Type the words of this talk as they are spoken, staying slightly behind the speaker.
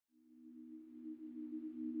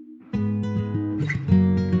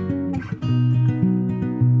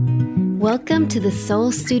Welcome to the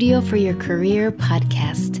Soul Studio for Your Career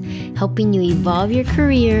podcast, helping you evolve your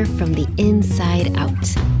career from the inside out.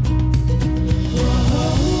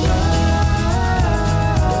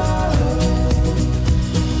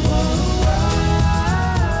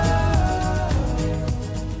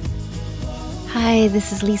 Hi,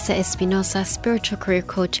 this is Lisa Espinosa, spiritual career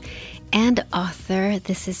coach and author.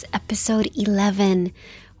 This is episode 11.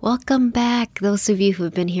 Welcome back, those of you who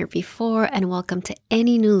have been here before, and welcome to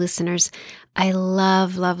any new listeners. I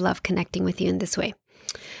love connecting with you in this way.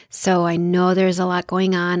 So I know there's a lot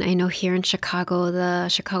going on. I know here in Chicago, the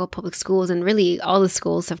Chicago Public Schools and really all the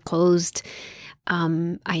schools have closed.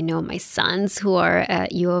 I know my sons who are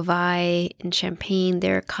at U of I in Champaign,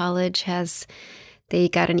 their college they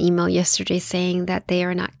got an email yesterday saying that they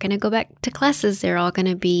are not going to go back to classes. They're all going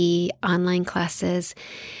to be online classes.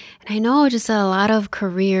 And I know just a lot of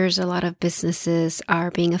careers, a lot of businesses are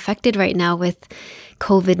being affected right now with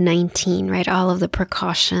COVID-19, right? All of the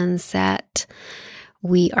precautions that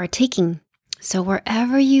we are taking. So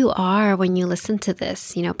wherever you are when you listen to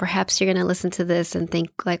this, perhaps you're going to listen to this and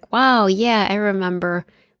think like, wow, yeah, I remember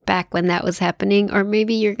back when that was happening. Or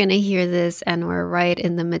maybe you're going to hear this and we're right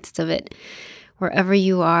in the midst of it. Wherever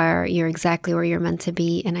you are, you're exactly where you're meant to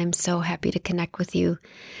be, and I'm so happy to connect with you.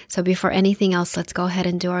 So before anything else, let's go ahead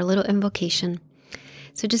and do our little invocation.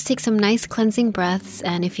 So just take some nice cleansing breaths,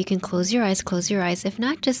 and if you can close your eyes, close your eyes. If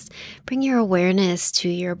not, just bring your awareness to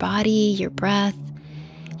your body, your breath,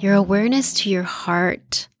 your awareness to your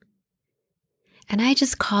heart. And I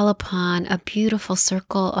just call upon a beautiful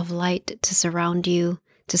circle of light to surround you,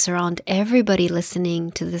 to surround everybody listening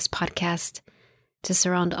to this podcast, to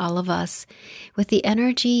surround all of us with the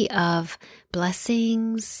energy of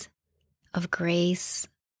blessings, of grace,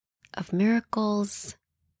 of miracles,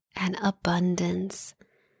 and abundance.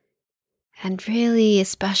 And really,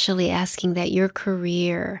 especially asking that your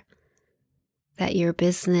career, that your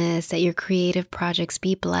business, that your creative projects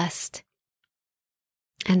be blessed,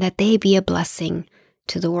 and that they be a blessing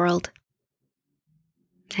to the world.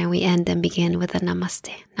 And we end and begin with a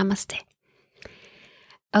namaste. Namaste.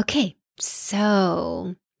 Okay.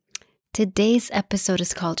 So, today's episode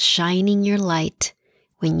is called Shining Your Light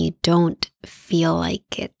When You Don't Feel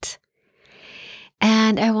Like It.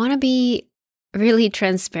 And I want to be really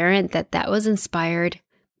transparent that was inspired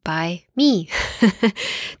by me.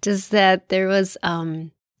 Just that there was, I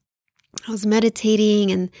was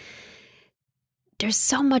meditating and there's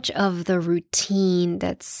so much of the routine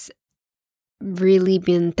that's really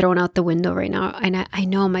been thrown out the window right now. And I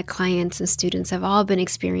know my clients and students have all been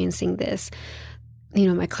experiencing this.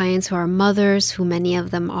 My clients who are mothers, who many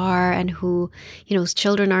of them are, and who,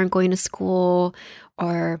 children aren't going to school,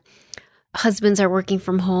 or husbands are working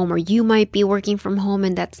from home, or you might be working from home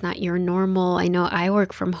and that's not your normal. I know I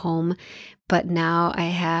work from home, but now I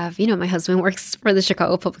have, my husband works for the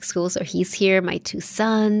Chicago Public Schools, so he's here. My two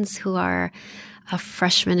sons who are a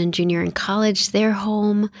freshman and junior in college, they're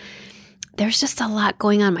home. There's just a lot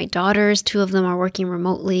going on. My daughters, two of them are working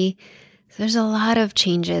remotely. So there's a lot of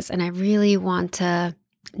changes, and I really want to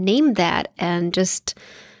name that and just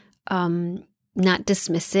not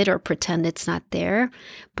dismiss it or pretend it's not there,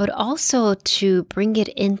 but also to bring it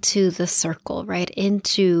into the circle, right?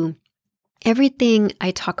 Into everything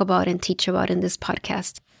I talk about and teach about in this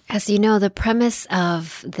podcast. As you know, the premise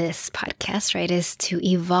of this podcast, right, is to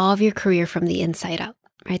evolve your career from the inside out,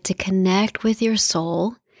 right? To connect with your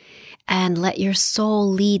soul and let your soul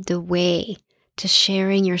lead the way to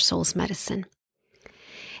sharing your soul's medicine.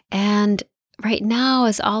 And right now,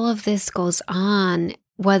 as all of this goes on,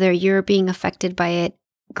 whether you're being affected by it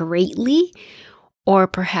greatly, or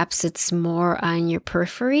perhaps it's more on your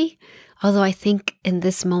periphery, although I think in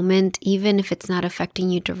this moment, even if it's not affecting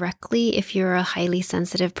you directly, if you're a highly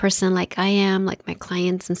sensitive person like I am, like my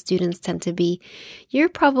clients and students tend to be, you're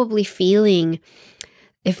probably feeling,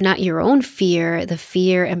 if not your own fear, the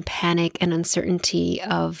fear and panic and uncertainty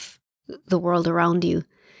of the world around you.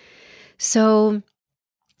 So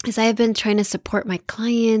as I've been trying to support my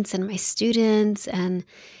clients and my students and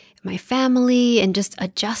my family and just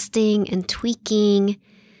adjusting and tweaking,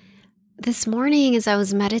 this morning as I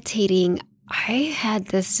was meditating, I had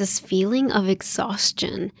this just feeling of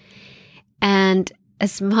exhaustion. And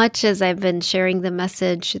as much as I've been sharing the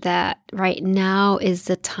message that right now is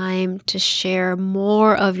the time to share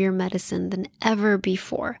more of your medicine than ever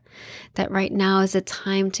before, that right now is a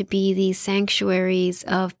time to be these sanctuaries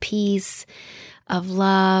of peace, of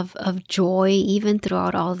love, of joy, even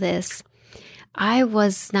throughout all this, I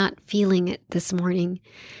was not feeling it this morning.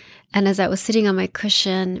 And as I was sitting on my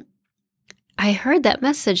cushion, I heard that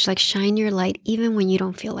message, like shine your light even when you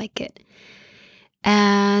don't feel like it.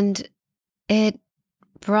 And it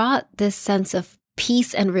brought this sense of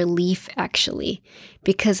peace and relief, actually,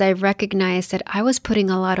 because I recognized that I was putting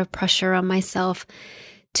a lot of pressure on myself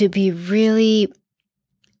to be really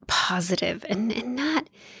positive and not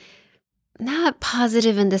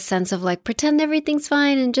positive in the sense of like pretend everything's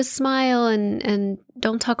fine and just smile and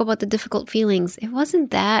don't talk about the difficult feelings. It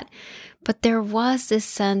wasn't that, but there was this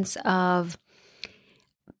sense of,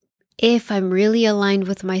 if I'm really aligned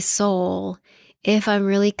with my soul, if I'm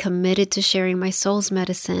really committed to sharing my soul's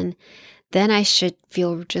medicine, then I should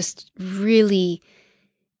feel just really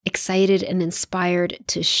excited and inspired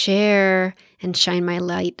to share and shine my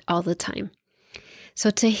light all the time. So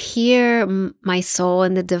to hear my soul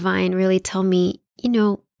and the divine really tell me,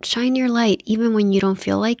 shine your light even when you don't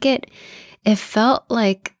feel like it, it felt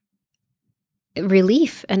like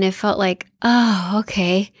relief. And it felt like, oh,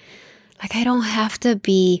 okay. Like I don't have to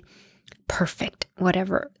be perfect,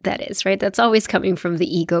 whatever that is, right? That's always coming from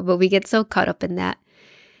the ego, but we get so caught up in that.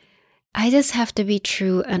 I just have to be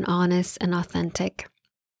true and honest and authentic.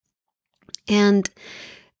 And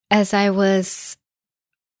as I was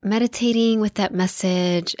meditating with that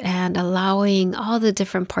message and allowing all the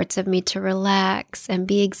different parts of me to relax and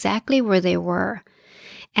be exactly where they were,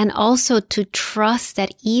 and also to trust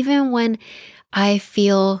that even when I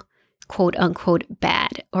feel quote unquote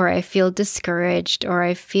bad, or I feel discouraged, or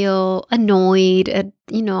I feel annoyed at,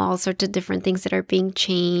 all sorts of different things that are being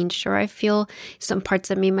changed, or I feel some parts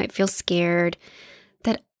of me might feel scared,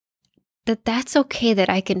 that's okay, that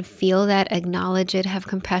I can feel that, acknowledge it, have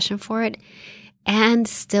compassion for it, and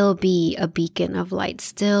still be a beacon of light,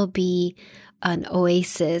 still be an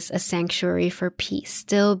oasis, a sanctuary for peace,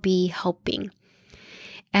 still be helping.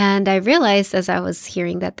 And I realized as I was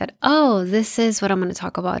hearing that, this is what I'm going to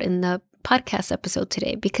talk about in the podcast episode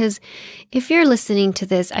today. Because if you're listening to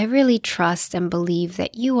this, I really trust and believe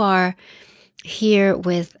that you are here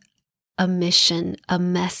with a mission, a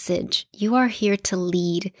message. You are here to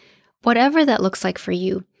lead, whatever that looks like for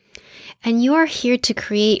you. And you are here to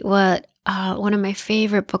create what one of my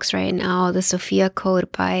favorite books right now, The Sophia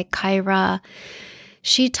Code by Kyra.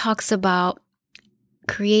 She talks about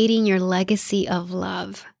creating your legacy of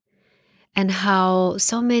love, and how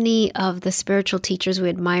so many of the spiritual teachers we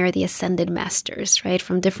admire, the ascended masters, right,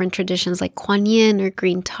 from different traditions like Kuan Yin or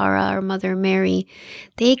Green Tara or Mother Mary,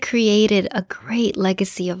 they created a great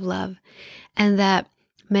legacy of love. And that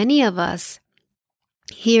many of us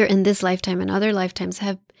here in this lifetime and other lifetimes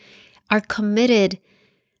are committed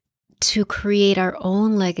to create our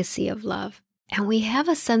own legacy of love. And we have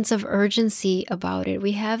a sense of urgency about it.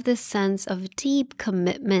 We have this sense of deep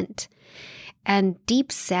commitment and deep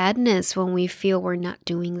sadness when we feel we're not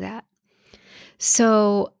doing that.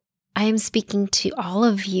 So I am speaking to all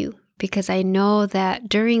of you because I know that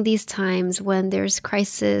during these times when there's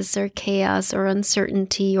crisis or chaos or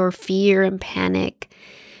uncertainty or fear and panic,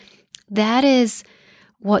 that is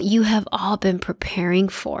what you have all been preparing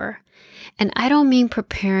for. And I don't mean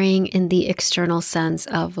preparing in the external sense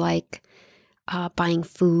of like buying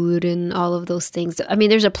food and all of those things. I mean,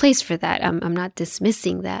 there's a place for that. I'm not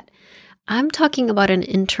dismissing that. I'm talking about an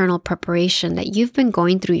internal preparation that you've been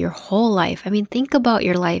going through your whole life. I mean, think about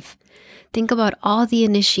your life. Think about all the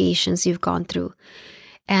initiations you've gone through.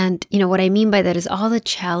 And, what I mean by that is all the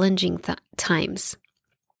challenging times.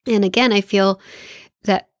 And again, I feel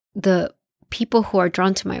that the people who are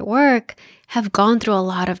drawn to my work have gone through a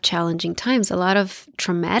lot of challenging times, a lot of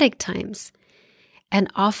traumatic times. And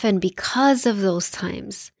often because of those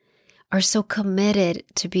times are so committed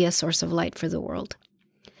to be a source of light for the world.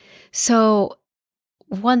 So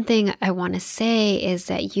one thing I want to say is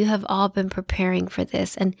that you have all been preparing for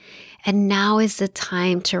this, and now is the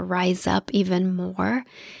time to rise up even more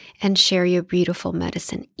and share your beautiful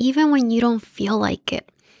medicine, even when you don't feel like it.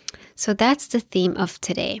 So that's the theme of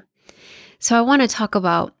today. So I want to talk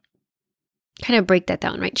about, kind of break that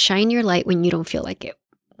down, right? Shine your light when you don't feel like it.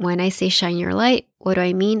 When I say shine your light, what do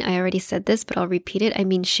I mean? I already said this, but I'll repeat it. I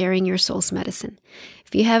mean sharing your soul's medicine.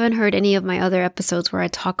 If you haven't heard any of my other episodes where I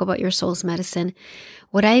talk about your soul's medicine,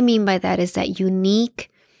 what I mean by that is that unique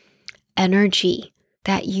energy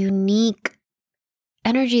that's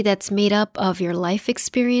made up of your life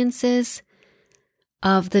experiences,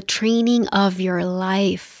 of the training of your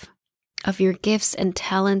life, of your gifts and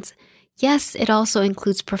talents. Yes, it also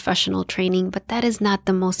includes professional training, but that is not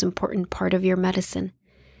the most important part of your medicine.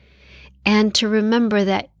 And to remember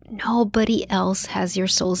that nobody else has your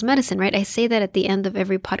soul's medicine, right? I say that at the end of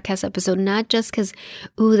every podcast episode, not just because,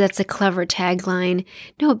 that's a clever tagline.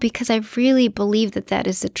 No, because I really believe that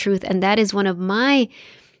is the truth. And that is one of my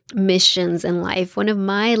missions in life, one of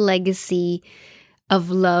my legacy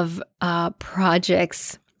of love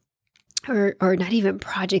projects or not even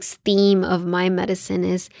projects, theme of my medicine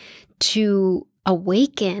is to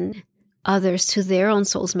awaken others to their own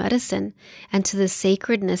soul's medicine and to the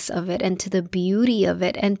sacredness of it and to the beauty of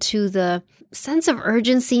it and to the sense of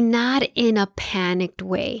urgency, not in a panicked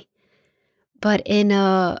way, but in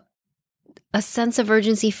a sense of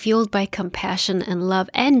urgency fueled by compassion and love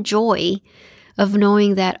and joy of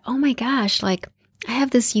knowing that, oh my gosh, like I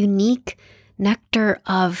have this unique nectar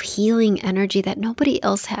of healing energy that nobody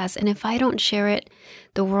else has. And if I don't share it,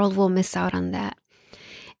 the world will miss out on that.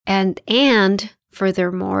 And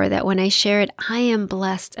furthermore, that when I share it, I am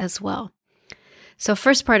blessed as well. So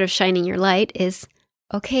first part of shining your light is,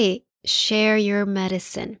 okay, share your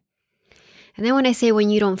medicine. And then when I say when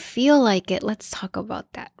you don't feel like it, let's talk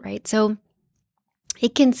about that, right? So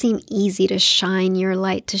it can seem easy to shine your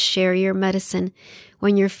light, to share your medicine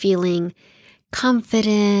when you're feeling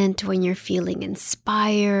confident, when you're feeling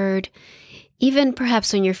inspired, even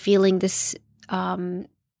perhaps when you're feeling this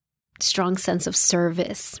strong sense of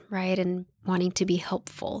service, right? And wanting to be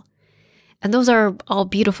helpful. And those are all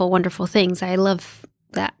beautiful, wonderful things. I love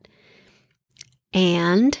that.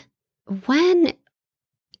 And when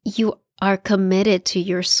you are committed to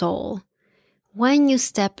your soul, when you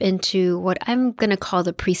step into what I'm going to call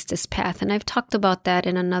the priestess path, and I've talked about that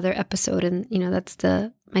in another episode, and that's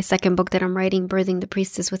my second book that I'm writing, Birthing the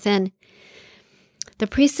Priestess Within. The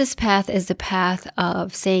priestess path is the path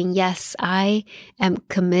of saying, yes, I am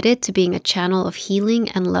committed to being a channel of healing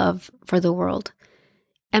and love for the world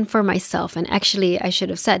and for myself. And actually, I should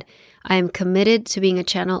have said, I am committed to being a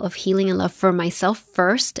channel of healing and love for myself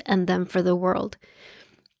first and then for the world.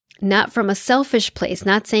 Not from a selfish place,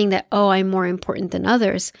 not saying that, oh, I'm more important than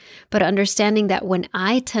others, but understanding that when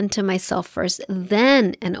I tend to myself first,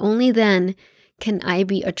 then and only then can I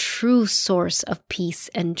be a true source of peace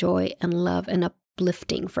and joy and love and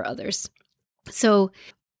uplifting for others. So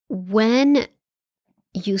when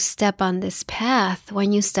you step on this path,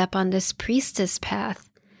 when you step on this priestess path,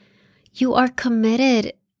 you are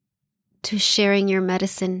committed to sharing your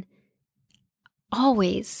medicine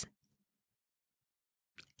always.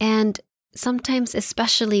 And sometimes,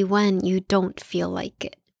 especially when you don't feel like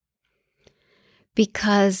it.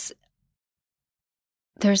 Because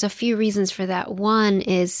there's a few reasons for that. One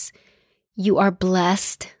is you are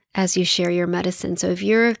blessed as you share your medicine. So if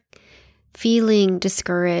you're feeling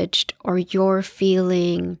discouraged or you're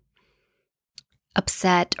feeling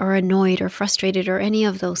upset or annoyed or frustrated or any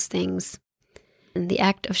of those things, and the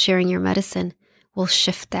act of sharing your medicine will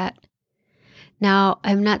shift that. Now,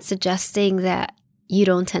 I'm not suggesting that you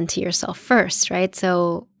don't tend to yourself first, right?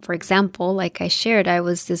 So, for example, like I shared, I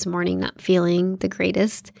was this morning not feeling the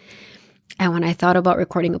greatest. And when I thought about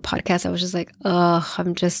recording a podcast, I was just like,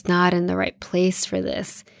 I'm just not in the right place for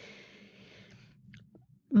this.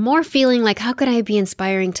 More feeling like, how could I be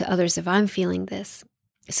inspiring to others if I'm feeling this?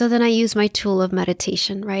 So then I used my tool of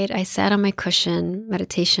meditation, right? I sat on my cushion,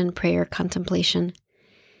 meditation, prayer, contemplation.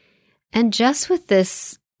 And just with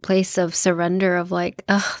this place of surrender of like,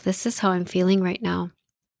 this is how I'm feeling right now.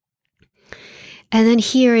 And then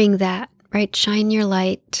hearing that, right? Shine your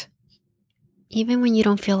light, even when you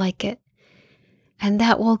don't feel like it. And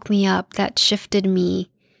that woke me up, that shifted me.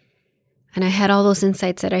 And I had all those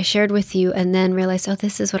insights that I shared with you and then realized,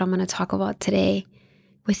 this is what I'm going to talk about today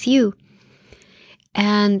with you.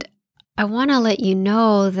 And I want to let you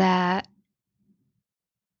know that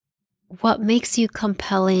what makes you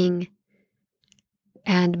compelling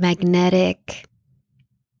and magnetic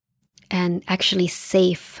and actually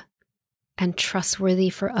safe and trustworthy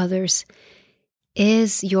for others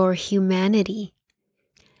is your humanity.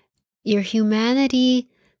 Your humanity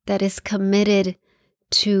that is committed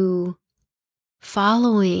to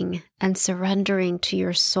following and surrendering to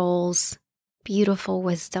your soul's beautiful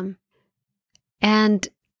wisdom. And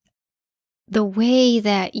the way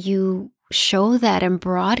that you show that and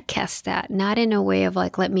broadcast that, not in a way of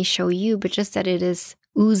like, let me show you, but just that it is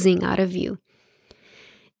oozing out of you,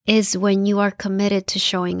 is when you are committed to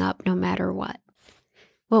showing up no matter what.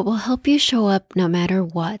 What will help you show up no matter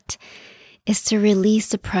what is to release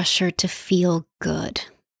the pressure to feel good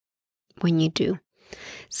when you do.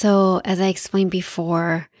 So as I explained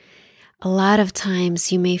before, a lot of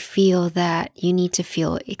times you may feel that you need to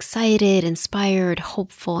feel excited, inspired,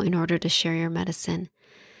 hopeful in order to share your medicine.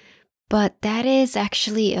 But that is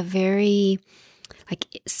actually a very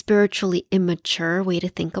spiritually immature way to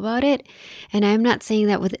think about it. And I'm not saying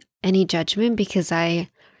that with any judgment because I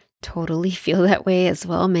totally feel that way as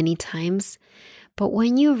well many times. But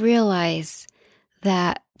when you realize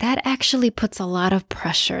that that actually puts a lot of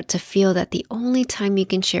pressure to feel that the only time you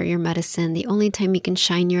can share your medicine, the only time you can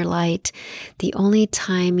shine your light, the only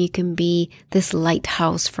time you can be this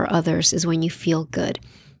lighthouse for others is when you feel good.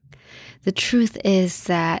 The truth is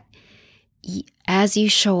that as you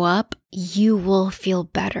show up, you will feel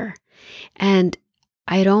better. And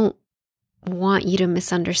I don't want you to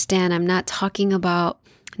misunderstand. I'm not talking about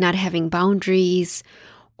not having boundaries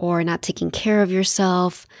or not taking care of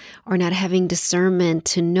yourself or not having discernment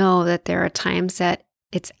to know that there are times that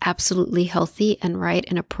it's absolutely healthy and right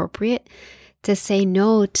and appropriate to say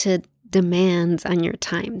no to demands on your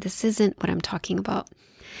time. This isn't what I'm talking about.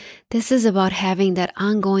 This is about having that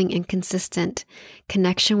ongoing and consistent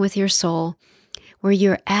connection with your soul where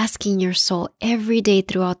you're asking your soul every day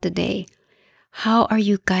throughout the day, how are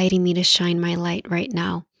you guiding me to shine my light right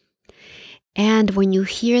now? And when you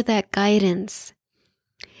hear that guidance,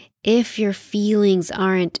 if your feelings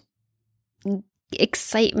aren't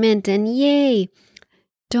excitement and yay,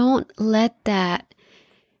 don't let that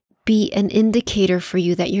be an indicator for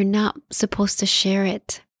you that you're not supposed to share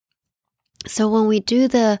it. So when we do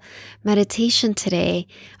the meditation today,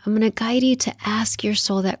 I'm going to guide you to ask your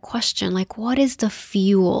soul that question, like, what is the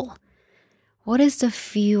fuel? What is the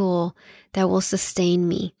fuel that will sustain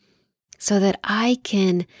me so that I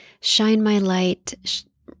can shine my light,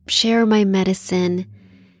 share my medicine,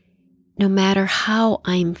 no matter how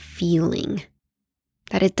I'm feeling?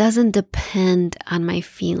 That it doesn't depend on my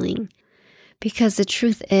feeling. Because the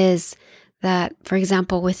truth is that, for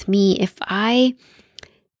example, with me, if I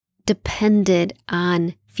depended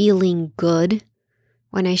on feeling good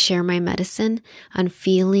when I share my medicine, on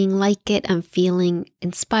feeling like it, on feeling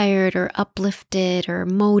inspired or uplifted or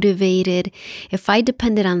motivated, if I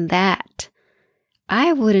depended on that,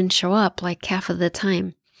 I wouldn't show up like half of the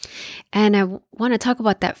time. And I want to talk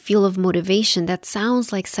about that fuel of motivation. That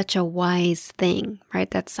sounds like such a wise thing, right?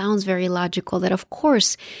 That sounds very logical that of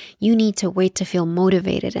course you need to wait to feel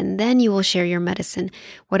motivated and then you will share your medicine,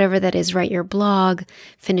 whatever that is, write your blog,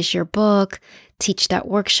 finish your book, teach that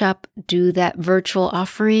workshop, do that virtual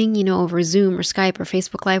offering, over Zoom or Skype or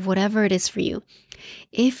Facebook Live, whatever it is for you.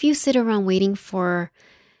 If you sit around waiting for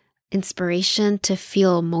inspiration to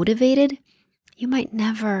feel motivated, you might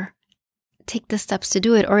never take the steps to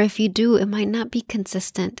do it. Or if you do, it might not be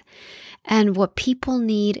consistent. And what people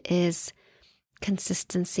need is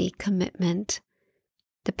consistency, commitment,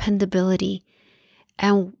 dependability.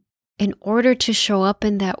 And in order to show up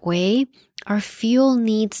in that way, our fuel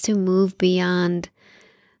needs to move beyond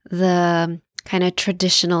the kind of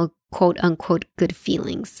traditional quote unquote good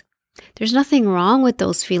feelings. There's nothing wrong with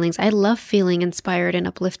those feelings. I love feeling inspired and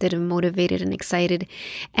uplifted and motivated and excited.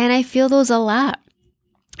 And I feel those a lot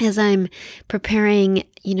as I'm preparing,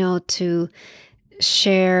 to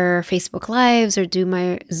share Facebook Lives or do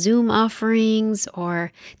my Zoom offerings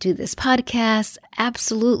or do this podcast.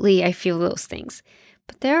 Absolutely, I feel those things.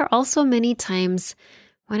 But there are also many times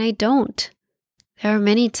when I don't. There are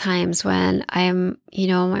many times when I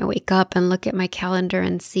wake up and look at my calendar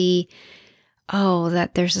and see,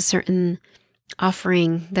 that there's a certain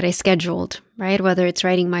offering that I scheduled, right? Whether it's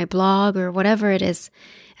writing my blog or whatever it is.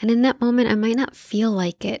 And in that moment, I might not feel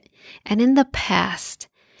like it. And in the past,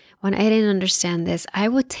 when I didn't understand this, I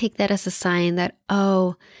would take that as a sign that,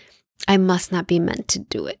 I must not be meant to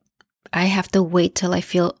do it. I have to wait till I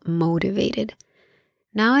feel motivated.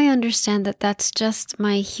 Now I understand that that's just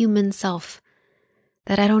my human self,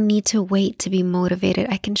 that I don't need to wait to be motivated.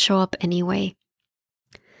 I can show up anyway.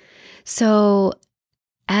 So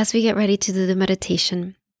as we get ready to do the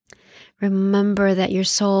meditation, remember that your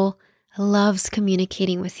soul loves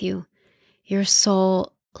communicating with you. Your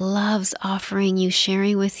soul loves offering you,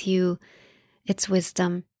 sharing with you its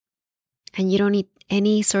wisdom. And you don't need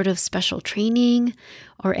any sort of special training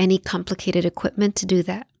or any complicated equipment to do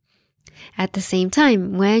that. At the same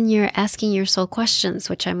time, when you're asking your soul questions,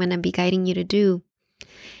 which I'm going to be guiding you to do,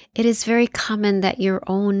 it is very common that your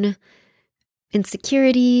own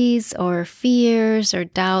insecurities or fears or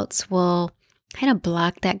doubts will kind of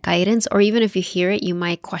block that guidance, or even if you hear it, you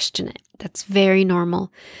might question it. That's very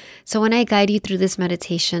normal. So when I guide you through this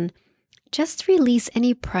meditation, just release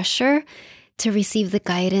any pressure to receive the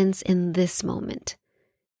guidance in this moment.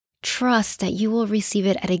 Trust that you will receive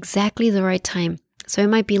it at exactly the right time. So it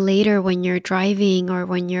might be later when you're driving or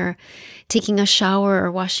when you're taking a shower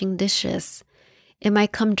or washing dishes. It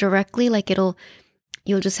might come directly, like you'll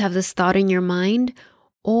just have this thought in your mind,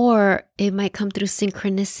 or it might come through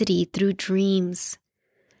synchronicity, through dreams.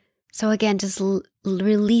 So again, just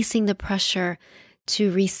releasing the pressure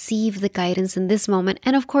to receive the guidance in this moment.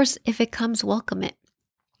 And of course, if it comes, welcome it.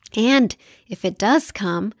 And if it does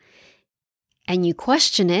come and you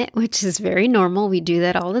question it, which is very normal. We do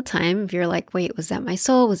that all the time. If you're like, wait, was that my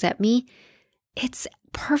soul? Was that me? It's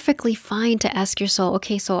perfectly fine to ask your soul,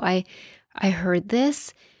 okay, so I heard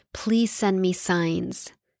this. Please send me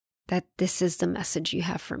signs that this is the message you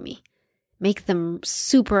have for me. Make them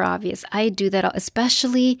super obvious. I do that,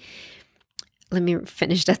 especially, let me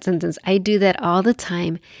finish that sentence. I do that all the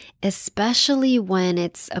time, especially when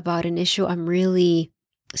it's about an issue I'm really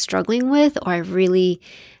struggling with, or I really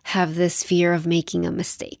have this fear of making a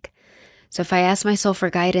mistake. So if I ask myself for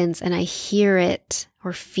guidance and I hear it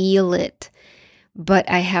or feel it, but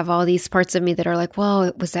I have all these parts of me that are like,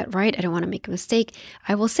 well, was that right? I don't want to make a mistake.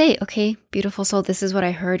 I will say, okay, beautiful soul, this is what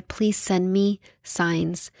I heard. Please send me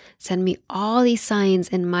signs. Send me all these signs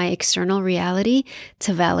in my external reality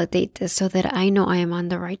to validate this so that I know I am on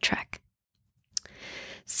the right track.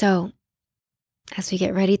 So as we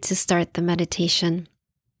get ready to start the meditation,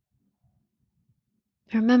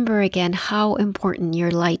 remember again how important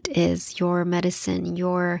your light is, your medicine,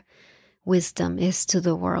 your wisdom is to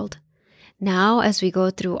the world. Now, as we go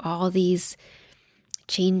through all these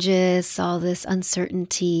changes, all this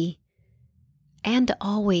uncertainty, and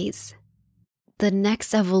always, the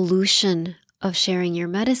next evolution of sharing your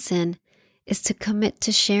medicine is to commit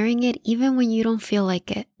to sharing it even when you don't feel like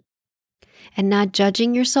it. And not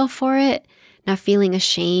judging yourself for it, not feeling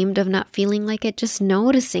ashamed of not feeling like it, just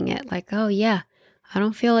noticing it. Like, oh yeah, I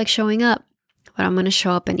don't feel like showing up, but I'm going to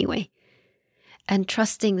show up anyway. And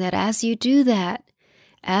trusting that as you do that,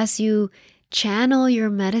 as you channel your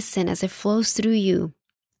medicine, as it flows through you,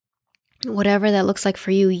 whatever that looks like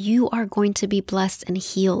for you, you are going to be blessed and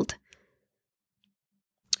healed.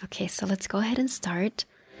 Okay, so let's go ahead and start.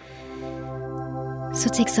 So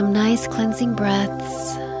take some nice cleansing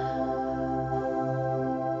breaths,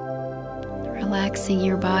 relaxing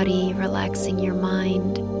your body, relaxing your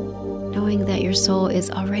mind, knowing that your soul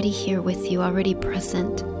is already here with you, already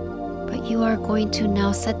present. But you are going to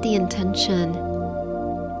now set the intention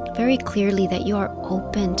very clearly that you are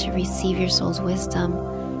open to receive your soul's wisdom,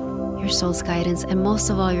 your soul's guidance, and most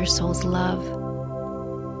of all, your soul's love.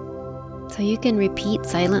 So you can repeat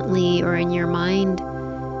silently or in your mind,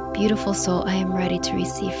 beautiful soul, I am ready to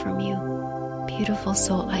receive from you. Beautiful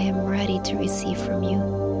soul, I am ready to receive from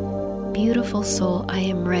you. Beautiful soul, I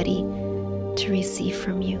am ready to receive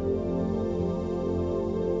from you.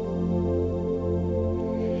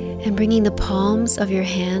 And bringing the palms of your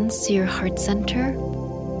hands to your heart center,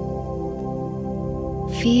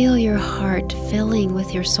 feel your heart filling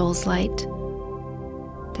with your soul's light,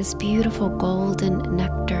 this beautiful golden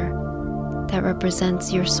nectar that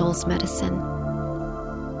represents your soul's medicine.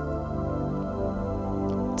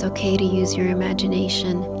 It's okay to use your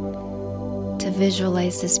imagination to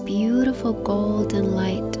visualize this beautiful golden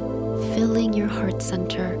light filling your heart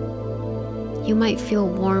center. You might feel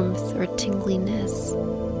warmth or tingliness,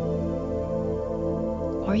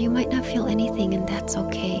 or you might not feel anything, and that's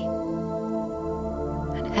okay.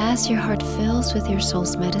 As your heart fills with your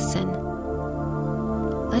soul's medicine,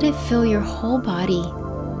 let it fill your whole body.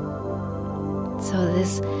 So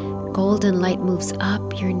this golden light moves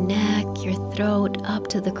up your neck, your throat, up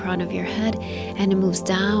to the crown of your head, and it moves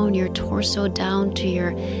down your torso, down to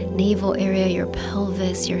your navel area, your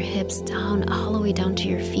pelvis, your hips, down, all the way down to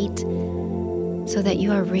your feet, so that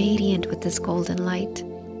you are radiant with this golden light.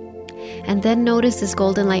 And then notice this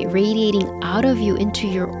golden light radiating out of you into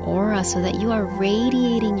your aura so that you are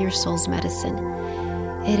radiating your soul's medicine.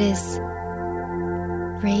 It is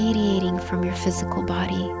radiating from your physical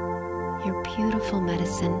body, your beautiful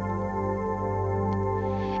medicine.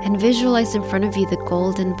 And visualize in front of you the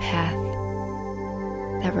golden path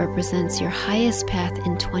that represents your highest path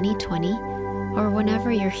in 2020 or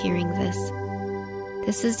whenever you're hearing this.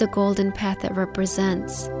 This is the golden path that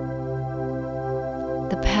represents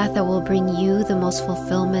the path that will bring you the most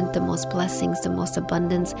fulfillment, the most blessings, the most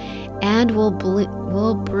abundance, and will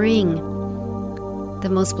bring the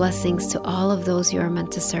most blessings to all of those you are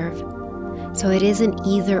meant to serve. So it isn't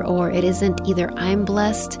either or. It isn't either I'm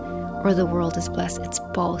blessed or the world is blessed. It's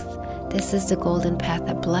both. This is the golden path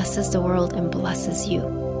that blesses the world and blesses you.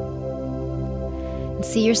 And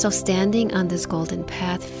see yourself standing on this golden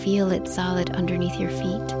path. Feel it solid underneath your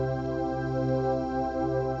feet.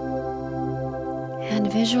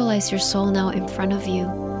 And visualize your soul now in front of you.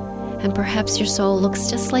 And perhaps your soul looks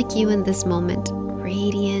just like you in this moment,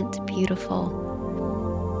 radiant, beautiful.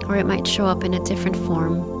 Or it might show up in a different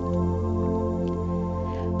form.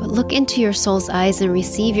 But look into your soul's eyes and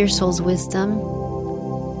receive your soul's wisdom.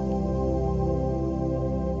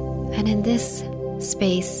 And in this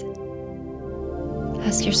space,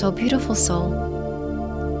 ask your soul, beautiful soul,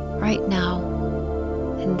 right now,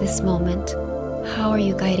 in this moment, How are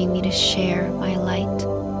you guiding me to share my light?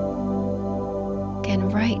 Again,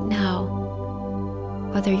 right now,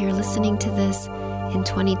 whether you're listening to this in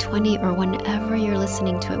 2020 or whenever you're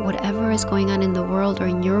listening to it, whatever is going on in the world or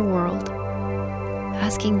in your world,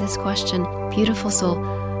 asking this question, beautiful soul,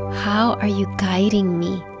 how are you guiding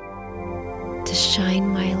me to shine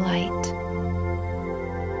my light?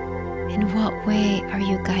 In what way are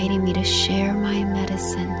you guiding me to share my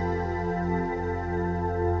medicine?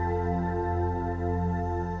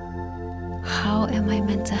 How am I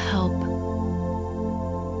meant to help?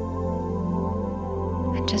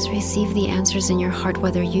 And just receive the answers in your heart,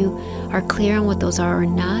 whether you are clear on what those are or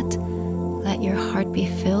not. Let your heart be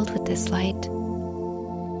filled with this light.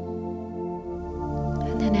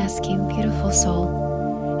 And then asking, beautiful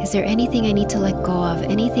soul, is there anything I need to let go of,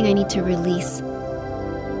 anything I need to release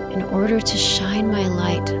in order to shine my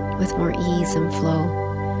light with more ease and flow?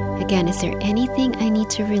 Again, is there anything I need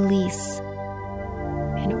to release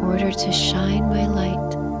in order to shine my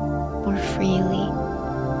light more freely,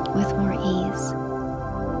 with more ease?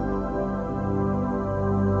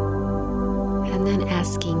 And then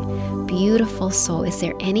asking, beautiful soul, is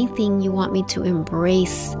there anything you want me to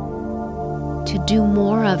embrace, to do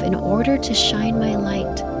more of in order to shine my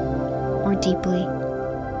light more deeply?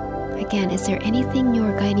 Again, is there anything you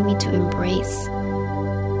are guiding me to embrace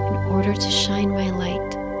in order to shine my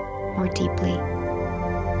light more deeply?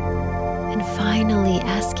 And finally,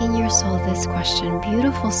 asking your soul this question,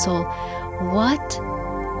 beautiful soul, what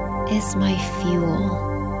is my fuel?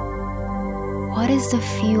 What is the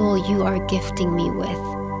fuel you are gifting me with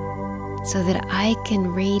so that I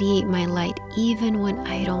can radiate my light even when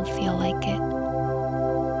I don't feel like it?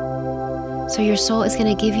 So your soul is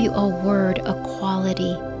going to give you a word, a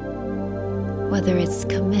quality, whether it's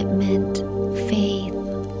commitment, faith,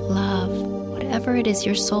 love, whatever it is,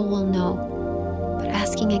 your soul will know. But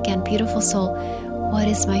asking again, beautiful soul, what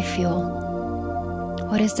is my fuel?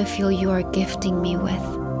 What is the fuel you are gifting me with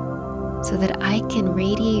so that I can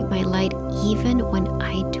radiate my light even when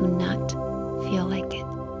I do not feel like it?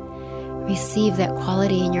 Receive that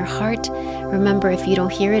quality in your heart. Remember, if you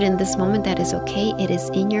don't hear it in this moment, that is okay. It is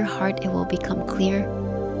in your heart. It will become clear.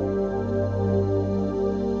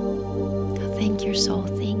 Thank your soul.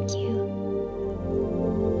 Thank you.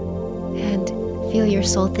 And feel your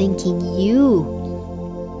soul thanking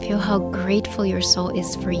you. Feel how grateful your soul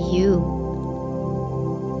is for you.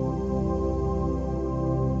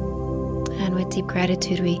 And with deep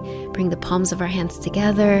gratitude, we bring the palms of our hands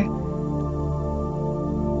together.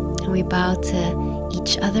 And we bow to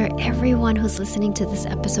each other, everyone who's listening to this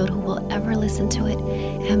episode, who will ever listen to it,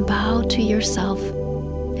 and bow to yourself.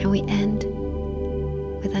 And we end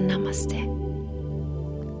with a namaste.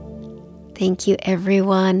 Thank you,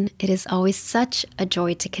 everyone. It is always such a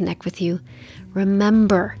joy to connect with you.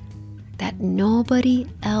 Remember that nobody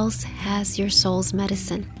else has your soul's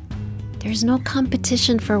medicine. There's no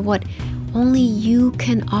competition for what only you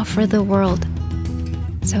can offer the world.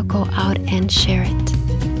 So go out and share it.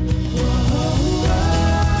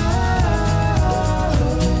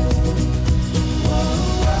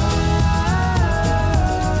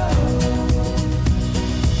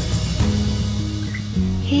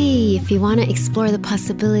 Hey, if you want to explore the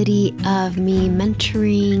possibility of me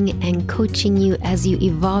mentoring and coaching you as you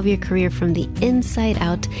evolve your career from the inside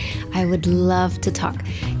out, I would love to talk.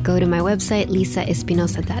 Go to my website,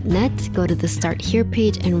 lisaespinosa.net, go to the Start Here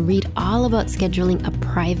page and read all about scheduling a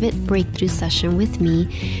private breakthrough session with me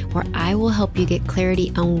where I will help you get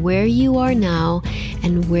clarity on where you are now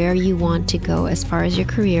and where you want to go as far as your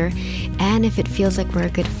career. And if it feels like we're a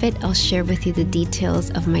good fit, I'll share with you the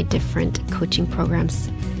details of my different coaching programs.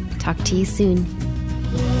 Talk to you soon.